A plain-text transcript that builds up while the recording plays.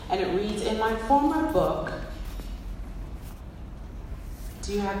And it reads, in my former book,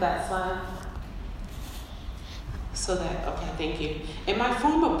 do you have that slide? Okay, thank you. In my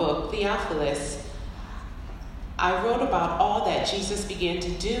former book, Theophilus, I wrote about all that Jesus began to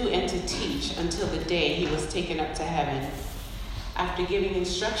do and to teach until the day he was taken up to heaven. After giving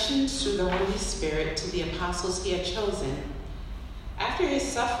instructions through the Holy Spirit to the apostles he had chosen, after his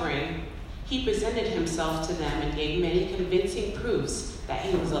suffering, he presented himself to them and gave many convincing proofs that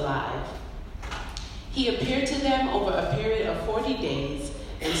he was alive. He appeared to them over a period of 40 days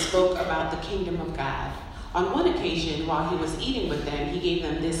and spoke about the kingdom of God. On one occasion, while he was eating with them, he gave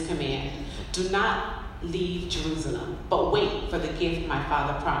them this command: do not leave Jerusalem, but wait for the gift my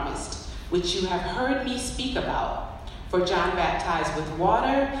Father promised, which you have heard me speak about. For John baptized with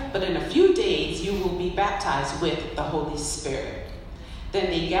water, but in a few days you will be baptized with the Holy Spirit. Then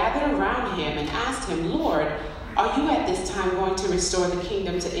they gathered around him and asked him, Lord, are you at this time going to restore the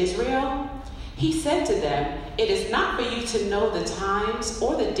kingdom to Israel? He said to them, it is not for you to know the times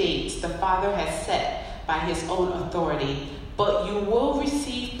or the dates the Father has set by his own authority, but you will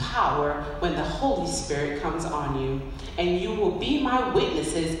receive power when the Holy Spirit comes on you, and you will be my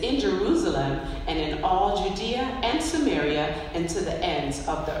witnesses in Jerusalem and in all Judea and Samaria and to the ends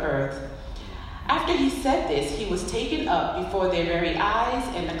of the earth. After he said this, he was taken up before their very eyes,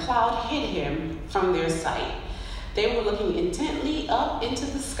 and a cloud hid him from their sight. They were looking intently up into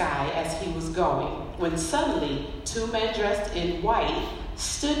the sky as he was going, when suddenly 2 men dressed in white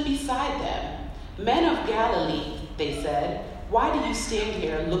stood beside them. Men of Galilee, they said, why do you stand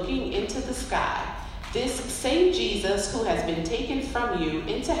here looking into the sky? This same Jesus who has been taken from you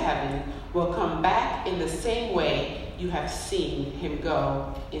into heaven will come back in the same way you have seen him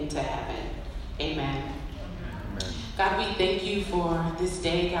go into heaven. Amen. Amen. God, we thank you for this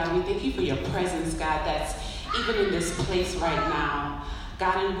day. God, we thank you for your presence, God, that's even in this place right now.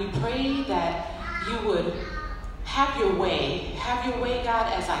 God, and we pray that you would have your way,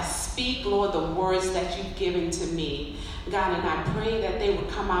 God, as I speak, Lord, the words that you've given to me. God, and I pray that they would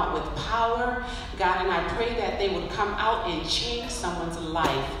come out with power. God, and I pray that they would come out and change someone's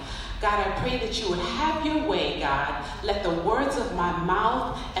life. God, I pray that you would have your way, God. Let the words of my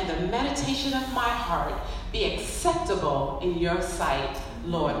mouth and the meditation of my heart be acceptable in your sight,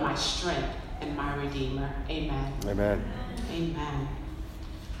 Lord, my strength and my Redeemer. Amen. Amen. Amen.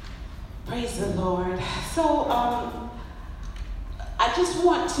 Praise the Lord. So, I just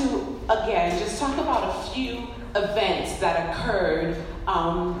want to, again, just talk about a few events that occurred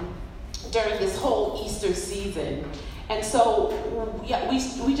during this whole Easter season. And so, yeah,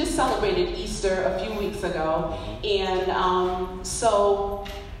 we just celebrated Easter a few weeks ago. And so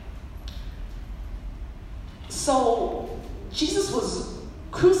Jesus was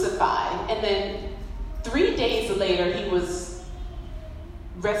crucified, and then 3 days later, he was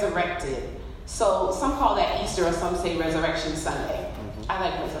resurrected. So some call that Easter, or some say Resurrection Sunday. I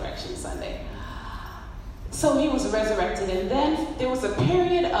like Resurrection Sunday. So he was resurrected, and then there was a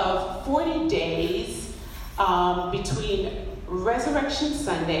period of 40 days between Resurrection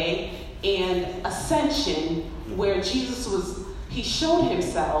Sunday and Ascension, where he showed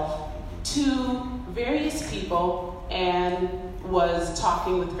himself to various people and was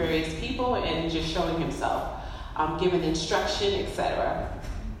talking with various people and just showing himself, giving instruction, etc.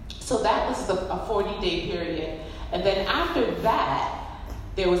 So that was a 40-day period. And then after that,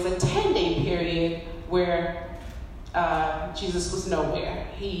 there was a 10-day period where Jesus was nowhere.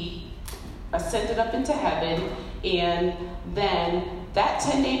 He ascended up into heaven, and then that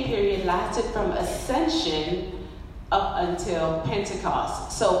 10-day period lasted from Ascension up until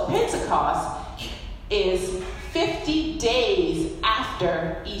Pentecost. So Pentecost is 50 days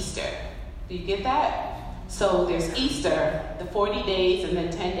after Easter. Do you get that? So there's Easter, the 40 days, and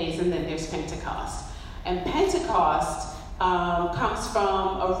then 10 days, and then there's Pentecost. And Pentecost comes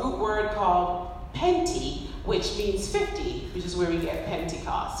from a root word called penti, which means 50, which is where we get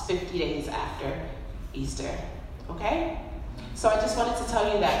Pentecost, 50 days after Easter. Okay? So I just wanted to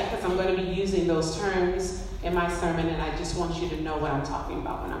tell you that because I'm going to be using those terms in my sermon, and I just want you to know what I'm talking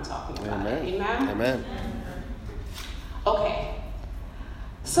about when I'm talking about it. Amen? Amen. Okay.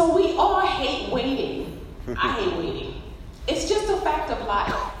 So we all hate waiting. I hate waiting. It's just a fact of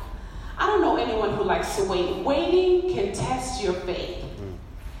life. I don't know anyone who likes to wait. Waiting can test your faith.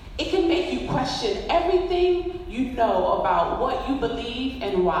 It can make you question everything you know about what you believe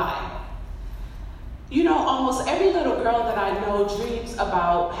and why. You know, almost every little girl that I know dreams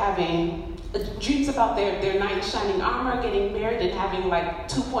about their knight in shining armor, getting married and having like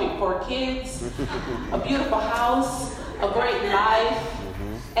 2.4 kids, a beautiful house, a great life.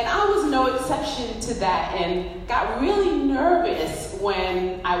 And I was no exception to that and got really nervous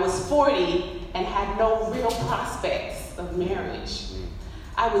when I was 40 and had no real prospects of marriage.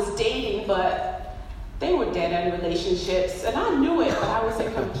 I was dating, but they were dead-end relationships, and I knew it, but I was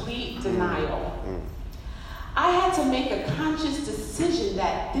in complete denial. I had to make a conscious decision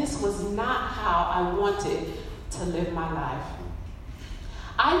that this was not how I wanted to live my life.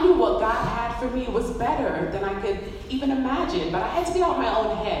 I knew what God had for me was better than I could even imagine, but I had to get out of my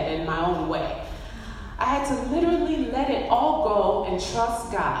own head and my own way. I had to literally let it all go and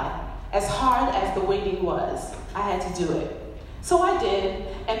trust God, as hard as the waiting was. I had to do it. So I did,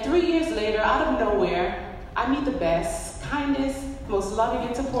 and 3 years later, out of nowhere, I meet the best, kindest, most loving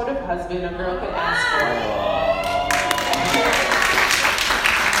and supportive husband a girl could ask for.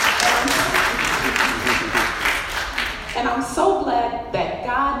 And I'm so glad that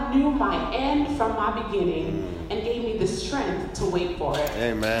God knew my end from my beginning and gave me the strength to wait for it.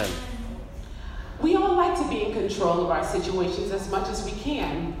 Amen. We all like to be in control of our situations as much as we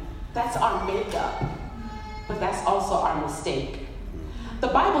can. That's our makeup, but that's also our mistake. The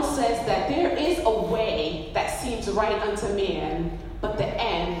Bible says that there is a way that seems right unto man, but the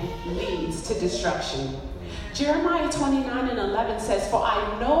end leads to destruction. Jeremiah 29:11 says, "For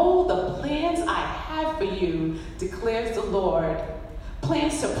I know the plans I have for you, declares the Lord.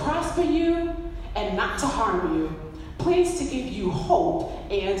 Plans to prosper you and not to harm you. Plans to give you hope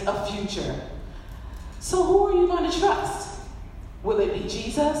and a future." So who are you going to trust? Will it be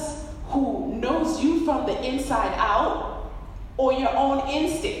Jesus, who knows you from the inside out, or your own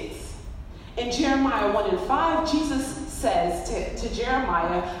instincts? In Jeremiah 1:5, Jesus says to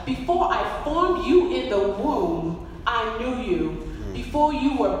Jeremiah, "Before I formed you in the womb, I knew you. Before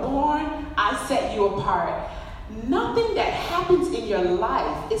you were born, I set you apart." Nothing that happens in your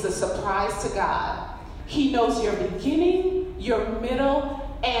life is a surprise to God. He knows your beginning, your middle,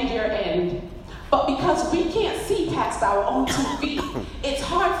 and your end. But because we can't see past our own 2 feet, it's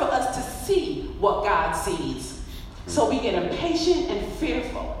hard for us to see what God sees. So we get impatient and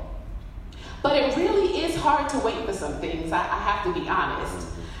fearful. But it really is hard to wait for some things, I have to be honest.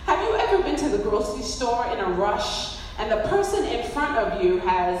 Have you ever been to the grocery store in a rush and the person in front of you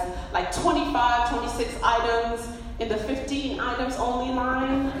has like 25, 26 items in the 15 items only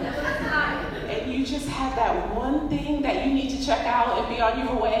line? And you just have that one thing that you need to check out and be on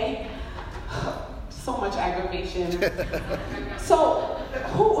your way? So much aggravation. So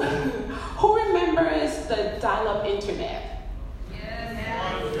who remembers the dial-up internet?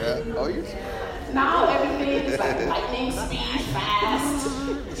 Yeah. Oh, you. Now everything is like lightning speed, fast.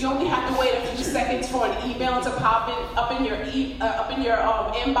 You only have to wait a few seconds for an email to pop up in your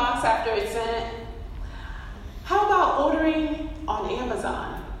inbox after it's sent. How about ordering on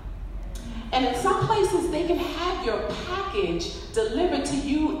Amazon? And in some places, they can have your package delivered to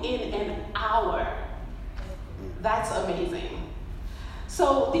you in an hour. That's amazing.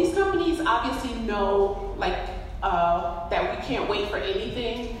 So these companies obviously know, that we can't wait for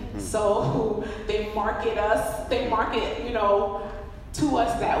anything. So they market, to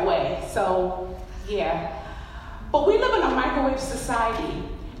us that way. So, yeah. But we live in a microwave society.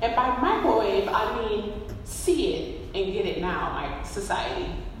 And by microwave, I mean see it and get it now, society.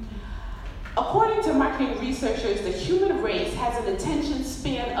 According to marketing researchers, the human race has an attention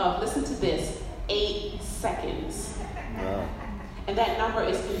span of, listen to this, 8 seconds. Wow. And that number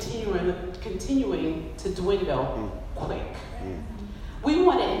is continuing to dwindle quick. We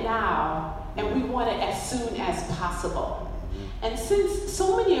want it now, and we want it as soon as possible. And since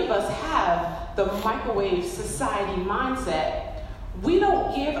so many of us have the microwave society mindset, we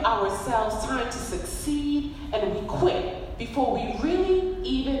don't give ourselves time to succeed, and we quit before we really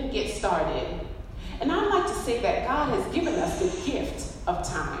even get started. And I'd like to say that God has given us the gift of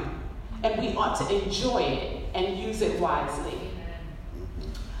time, and we ought to enjoy it and use it wisely.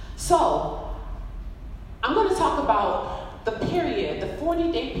 So, I'm going to talk about the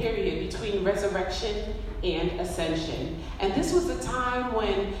 40-day period between resurrection and ascension. And this was the time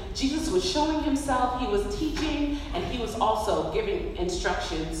when Jesus was showing himself, he was teaching, and he was also giving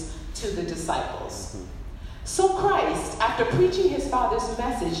instructions to the disciples. So Christ, after preaching his Father's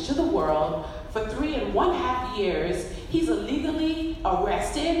message to the world for 3.5 years, he's illegally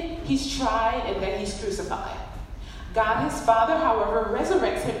arrested, he's tried, and then he's crucified. God, his Father, however,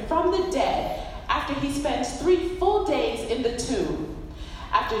 resurrects him from the dead after he spends 3 full days in the tomb.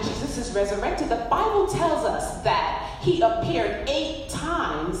 After Jesus is resurrected, the Bible tells us that he appeared 8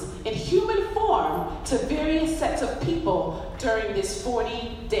 times in human form to various sets of people during this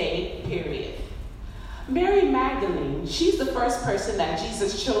 40-day period. Mary Magdalene, she's the first person that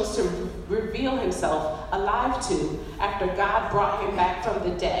Jesus chose to reveal himself alive to after God brought him back from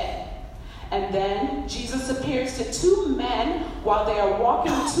the dead. And then Jesus appears to two men while they are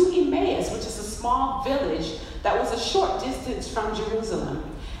walking to Emmaus, which is a small village that was a short distance from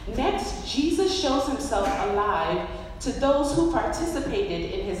Jerusalem. Next, Jesus shows himself alive to those who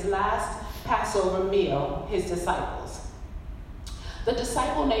participated in his last Passover meal, his disciples. The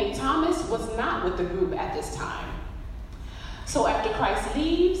disciple named Thomas was not with the group at this time. So after Christ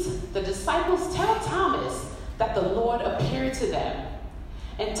leaves, the disciples tell Thomas that the Lord appeared to them.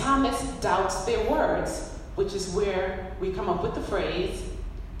 And Thomas doubts their words, which is where we come up with the phrase,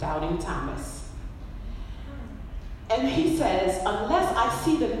 doubting Thomas. And he says, unless I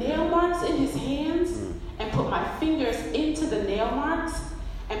see the nail marks in his hands and put my fingers into the nail marks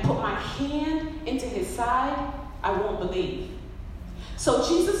and put my hand into his side, I won't believe. So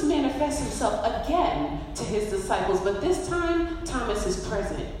Jesus manifests himself again to his disciples, but this time Thomas is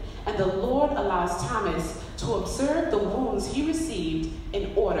present, and the Lord allows Thomas to observe the wounds he received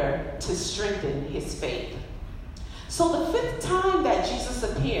in order to strengthen his faith. So the fifth time that Jesus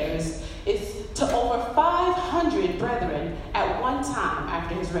appears is to over 500 brethren at one time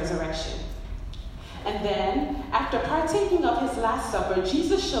after his resurrection. And then, after partaking of his Last Supper,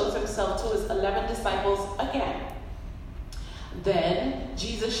 Jesus shows himself to his 11 disciples again. Then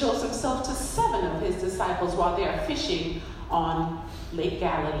Jesus shows himself to 7 of his disciples while they are fishing on Lake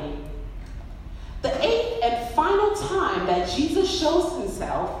Galilee. The 8th and final time that Jesus shows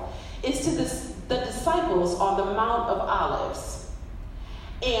himself is to the disciples on the Mount of Olives.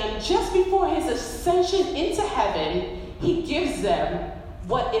 And just before his ascension into heaven, he gives them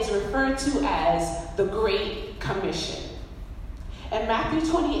what is referred to as the Great Commission. And Matthew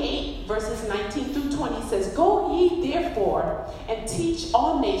 28, verses 19 through 20 says, "Go ye therefore and teach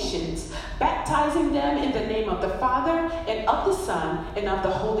all nations, baptizing them in the name of the Father and of the Son and of the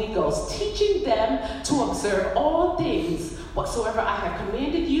Holy Ghost, teaching them to observe all things whatsoever I have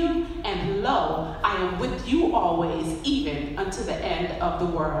commanded you, and lo, I am with you always, even unto the end of the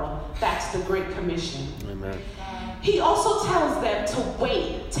world." That's the Great Commission. Amen. He also tells them to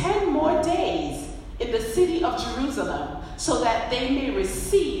wait 10 more days in the city of Jerusalem so that they may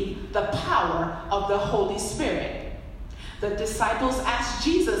receive the power of the Holy Spirit. The disciples ask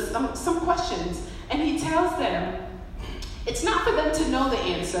Jesus some questions, and he tells them it's not for them to know the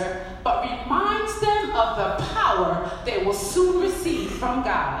answer, but reminds them of the power they will soon receive from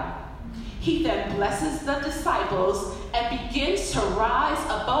God. He then blesses the disciples and begins to rise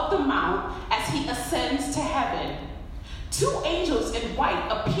above the mount as he ascends to heaven. 2 angels in white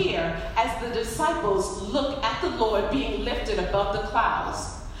appear as the disciples look at the Lord being lifted above the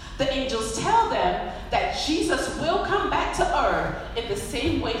clouds. The angels tell them that Jesus will come back to earth in the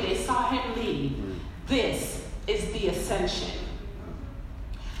same way they saw him leave. This is the ascension.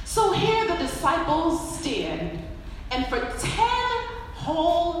 So here the disciples stand, and for 10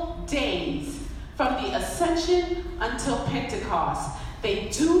 whole days, from the ascension until Pentecost, they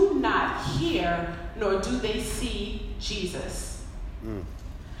do not hear nor do they see Jesus.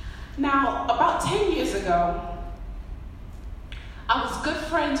 Now, about 10 years ago, I was good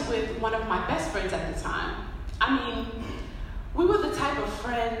friends with one of my best friends at the time. I mean, we were the type of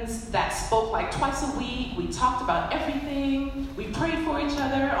friends that spoke like twice a week. We talked about everything. We prayed for each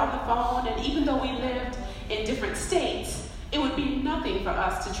other on the phone, and even though we lived in different states, it would be nothing for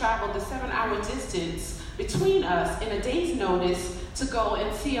us to travel the 7-hour distance between us in a day's notice to go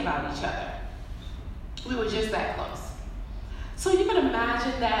and see about each other. We were just that close. So you can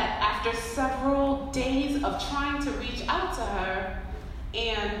imagine that after several days of trying to reach out to her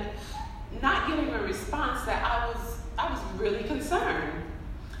and not getting a response, that I was really concerned.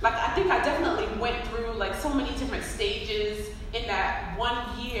 Like, I think I definitely went through like so many different stages in that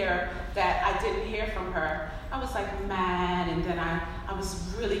 1 year that I didn't hear from her. I was like mad, and then I was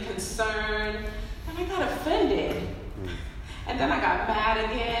really concerned, and I got offended. And then I got mad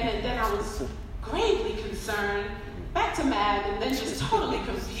again, and then I was gravely concerned, back to mad, and then just totally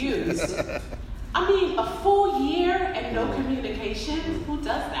confused. I mean, a full year and no communication? Who does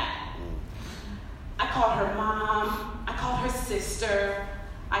that? I called her mom, I called her sister,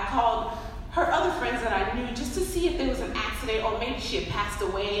 I called her other friends that I knew just to see if there was an accident, or maybe she had passed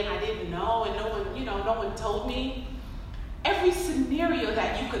away and I didn't know, and no one told me. Every scenario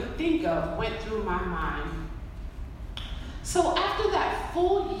that you could think of went through my mind. So after that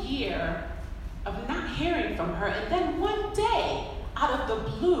full year of not hearing from her, and then one day, out of the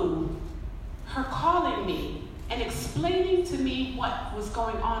blue, her calling me and explaining to me what was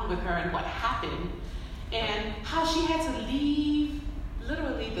going on with her and what happened, and how she had to leave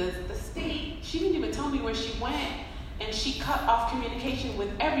literally the state. She didn't even tell me everywhere she went, and she cut off communication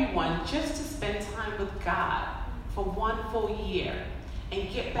with everyone just to spend time with God for 1 full year and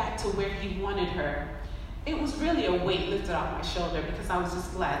get back to where he wanted her. It was really a weight lifted off my shoulder because I was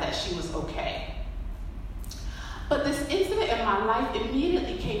just glad that she was okay. But this incident in my life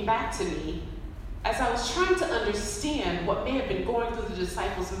immediately came back to me as I was trying to understand what may have been going through the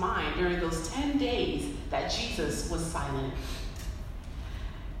disciples' mind during those 10 days that Jesus was silent.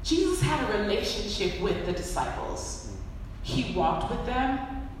 Jesus had a relationship with the disciples. He walked with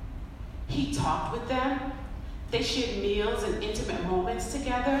them. He talked with them. They shared meals and intimate moments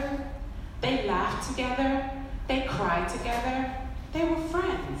together. They laughed together. They cried together. They were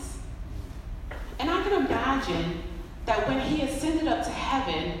friends. And I can imagine that when he ascended up to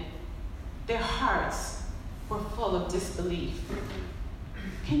heaven, their hearts were full of disbelief.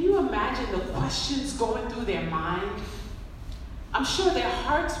 Can you imagine the questions going through their mind? I'm sure their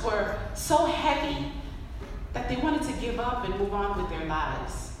hearts were so heavy that they wanted to give up and move on with their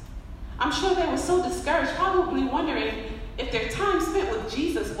lives. I'm sure they were so discouraged, probably wondering if their time spent with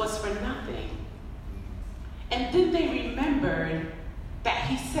Jesus was for nothing. And then they remembered that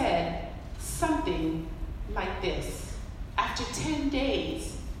he said something like this: after 10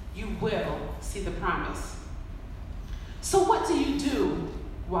 days, you will see the promise. So what do you do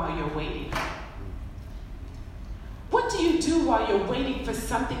while you're waiting? What do you do while you're waiting for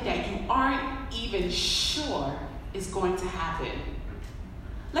something that you aren't even sure is going to happen?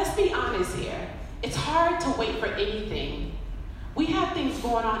 Let's be honest here. It's hard to wait for anything. We have things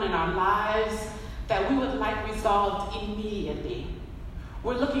going on in our lives that we would like resolved immediately.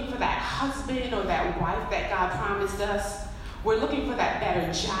 We're looking for that husband or that wife that God promised us. We're looking for that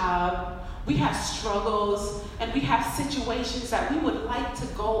better job. We have struggles and we have situations that we would like to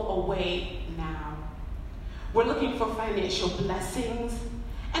go away now. We're looking for financial blessings.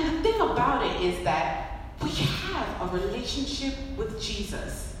 And the thing about it is that we have a relationship with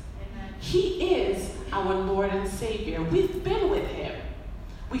Jesus. Amen. He is our Lord and Savior. We've been with him.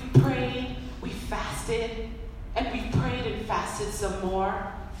 We've prayed, we've fasted, and we've prayed and fasted some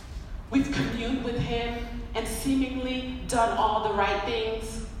more. We've communed with him and seemingly done all the right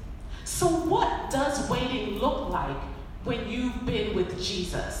things. So what does waiting look like when you've been with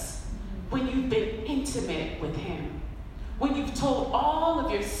Jesus? When you've been intimate with him? When you've told all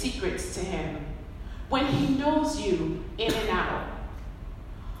of your secrets to him? When he knows you in and out?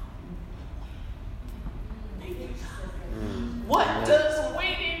 What does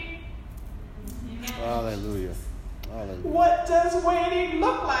waiting? Hallelujah. Hallelujah. What does waiting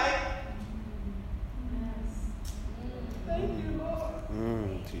look like? Thank you,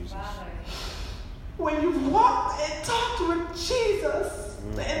 Lord. Jesus. When you've walked and talked with Jesus,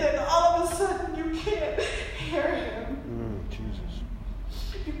 and then all of a sudden you can't hear him. Jesus.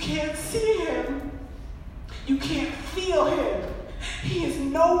 You can't see him. You can't feel him. He is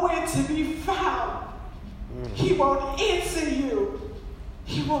nowhere to be found. He won't answer you.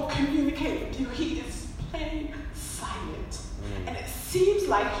 He won't communicate with you. He is plain silent. And it seems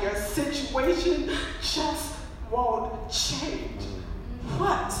like your situation just won't change.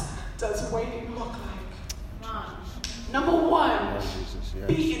 What does waiting look like? Number one,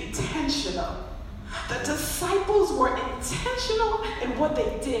 be intentional. The disciples were intentional in what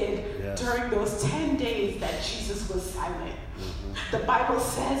they did during those 10 days that Jesus was silent. The Bible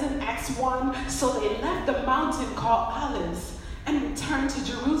says in Acts 1, so they left the mountain called Olives and returned to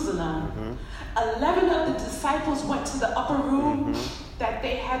Jerusalem. 11 of the disciples went to the upper room that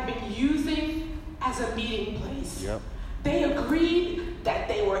they had been using as a meeting place. They agreed that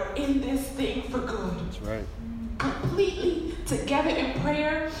they were in this thing for good. That's right. Completely together in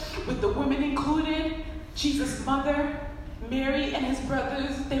prayer, with the women included, Jesus' mother, Mary, and his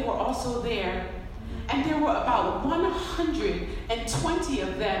brothers, they were also there. And there were about 120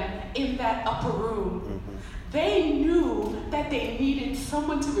 of them in that upper room. They knew that they needed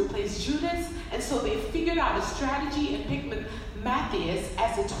someone to replace Judas, and so they figured out a strategy and picked Matthias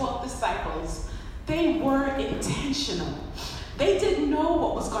as the 12 disciples. They were intentional. They didn't know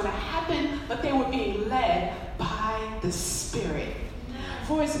what was going to happen, but they were being led by the Spirit.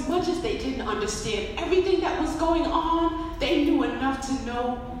 For as much as they didn't understand everything that was going on, they knew enough to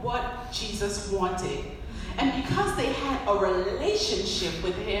know what Jesus wanted. And because they had a relationship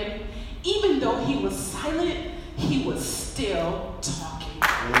with him, even though he was silent, he was still talking.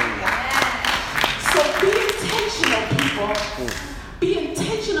 So be intentional, people. Be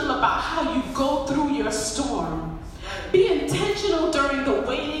intentional about how you go through your storm. Be intentional during the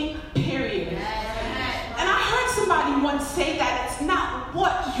waiting period. And I heard somebody once say that it's not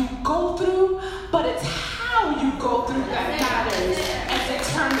what you go through, but it's how you go through that matters and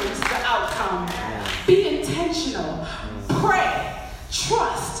determines the outcome. Be intentional. Pray,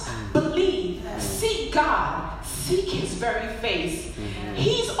 trust, believe, seek God, seek his very face.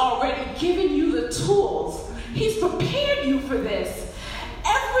 He's already given you the tools. He's prepared you for this.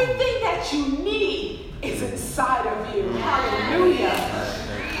 Everything that you need is inside of you. Hallelujah.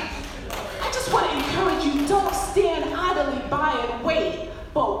 I just want to encourage you, don't stand idly by and wait,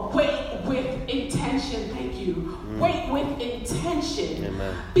 but wait with intention. Thank you. Wait with intention.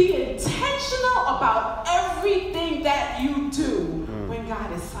 Amen. Be intentional about everything that you do when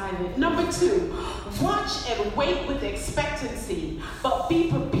God is silent. Number 2, watch and wait with expectancy, but be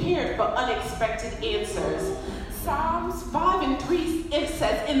prepared for unexpected answers. Psalms 5:3, it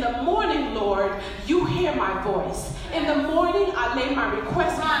says, in the morning, Lord, you hear my voice. In the morning, I lay my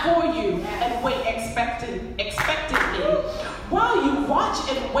request before you and wait expectantly. While you watch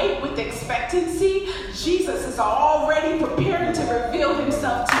and wait with expectancy, Jesus is already preparing to reveal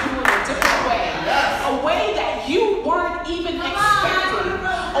himself to you in a different way. A way that you weren't even expecting.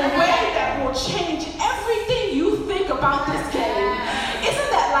 A way that will change everything you think about this game.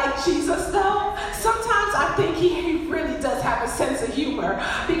 Isn't that like Jesus, though? Sometimes I think he really does have a sense of humor,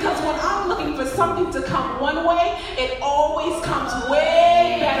 because when I'm looking for something to come one way, it always comes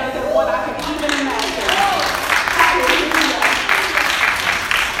way better than what I can even imagine. Hallelujah.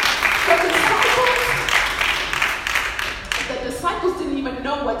 The disciples didn't even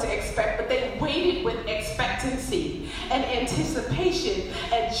know what to expect, but they waited with expectancy and anticipation,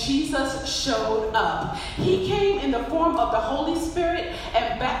 and Jesus showed up. He came in the form of the Holy Spirit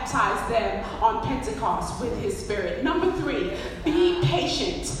and baptized them on Pentecost with his Spirit. Number 3, be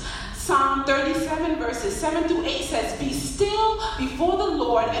patient. Psalm 37 verses 7-8 says, be still before the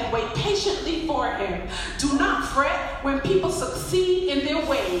Lord and wait patiently for him. Do not fret when people succeed in their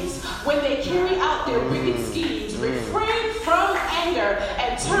ways, when they carry out their wicked schemes. Refrain from anger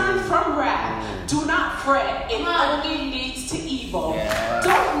and turn from wrath. Do not fret, it only leads to evil.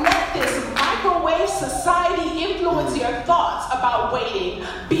 Don't let this microwave society influence your thoughts about waiting.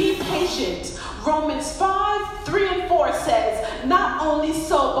 Be patient. Romans 5:3-4 says, not only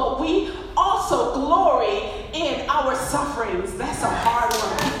so, but we also glory in our sufferings. That's a hard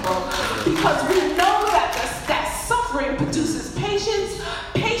one, people, because we know that suffering produces patience,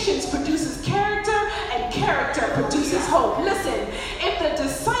 patience produces character, and character produces hope. Listen, if the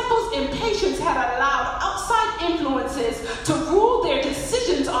disciples' impatience had allowed outside influences to rule their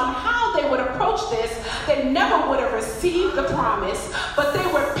decisions on how they would approach this, they never would have received the promise. But they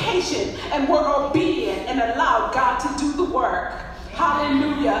were patient and were obedient and allowed God to do the work.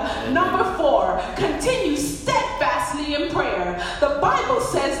 Hallelujah. Number 4, continue steadfastly in prayer. The Bible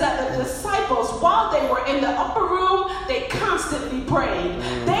says that the disciples, while they were in the upper room, they constantly prayed.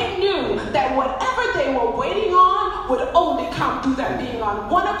 They knew that whatever they were waiting on would only come through them being on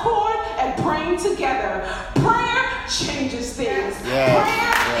one accord and praying together. Prayer changes things.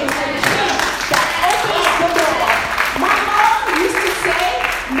 Prayer is the key that opens the door. My mom used to say,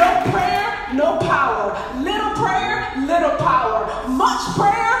 no prayer, no power. Little prayer, little power. Much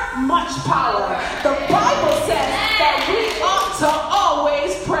prayer, much power. The Bible says that we ought to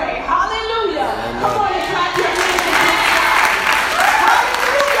always pray. Hallelujah. Come on and clap your hands and give God.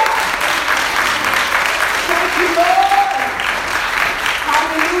 Hallelujah. Thank you, Lord.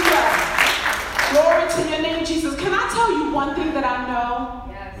 Hallelujah. Glory to your name, Jesus. Can I tell you one thing that I know?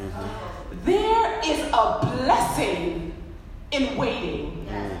 Yes. There is a blessing in waiting.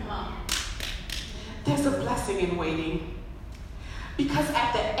 Yes. There's a blessing in waiting. Because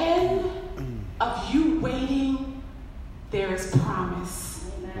at the end of you waiting, there is promise.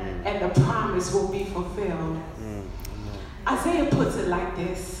 Amen. And the promise will be fulfilled. Isaiah puts it like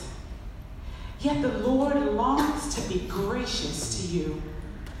this. Yet the Lord longs to be gracious to you.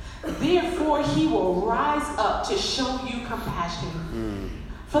 Therefore, he will rise up to show you compassion.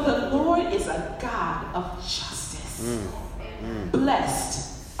 For the Lord is a God of justice. Blessed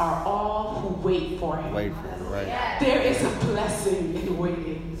are all who wait for him. Right. There is a blessing in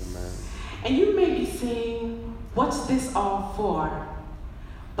waiting. Amen. And you may be saying, what's this all for?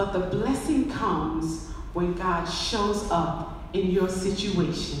 But the blessing comes when God shows up in your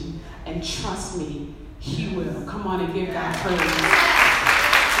situation. And trust me, he will. Come on and give God praise.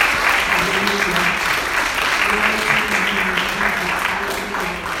 Hallelujah.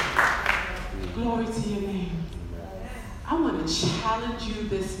 Glory to your name. I want to challenge you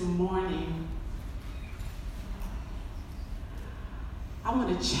this morning. I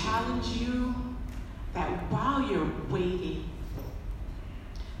want to challenge you that while you're waiting,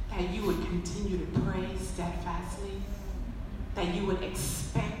 that you would continue to pray steadfastly, that you would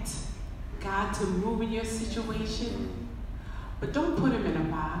expect God to move in your situation, but don't put him in a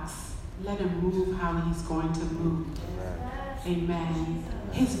box. let him move how he's going to move. Amen.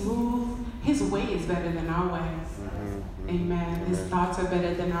 His way is better than our way. Amen. His thoughts are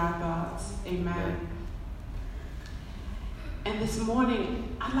better than our thoughts. Amen. And this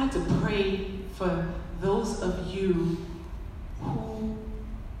morning, I'd like to pray for those of you who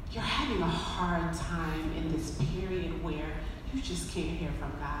you're having a hard time in this period where you just can't hear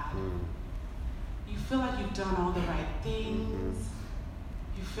from God. You feel like you've done all the right things.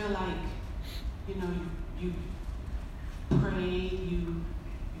 You feel like, you prayed,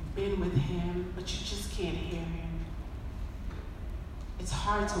 you've been with him, but you just can't hear him. It's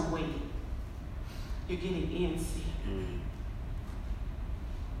hard to wait. You're getting antsy.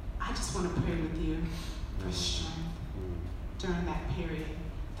 I just want to pray with you for strength during that period.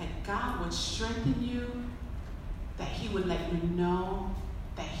 That God would strengthen you, that he would let you know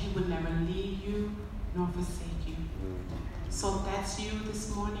that he would never leave you nor forsake you. So if that's you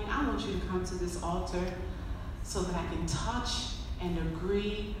this morning, I want you to come to this altar so that I can touch and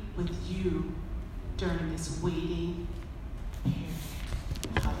agree with you during this waiting period.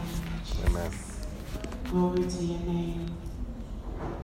 Hallelujah, Jesus. Amen. Glory to your name.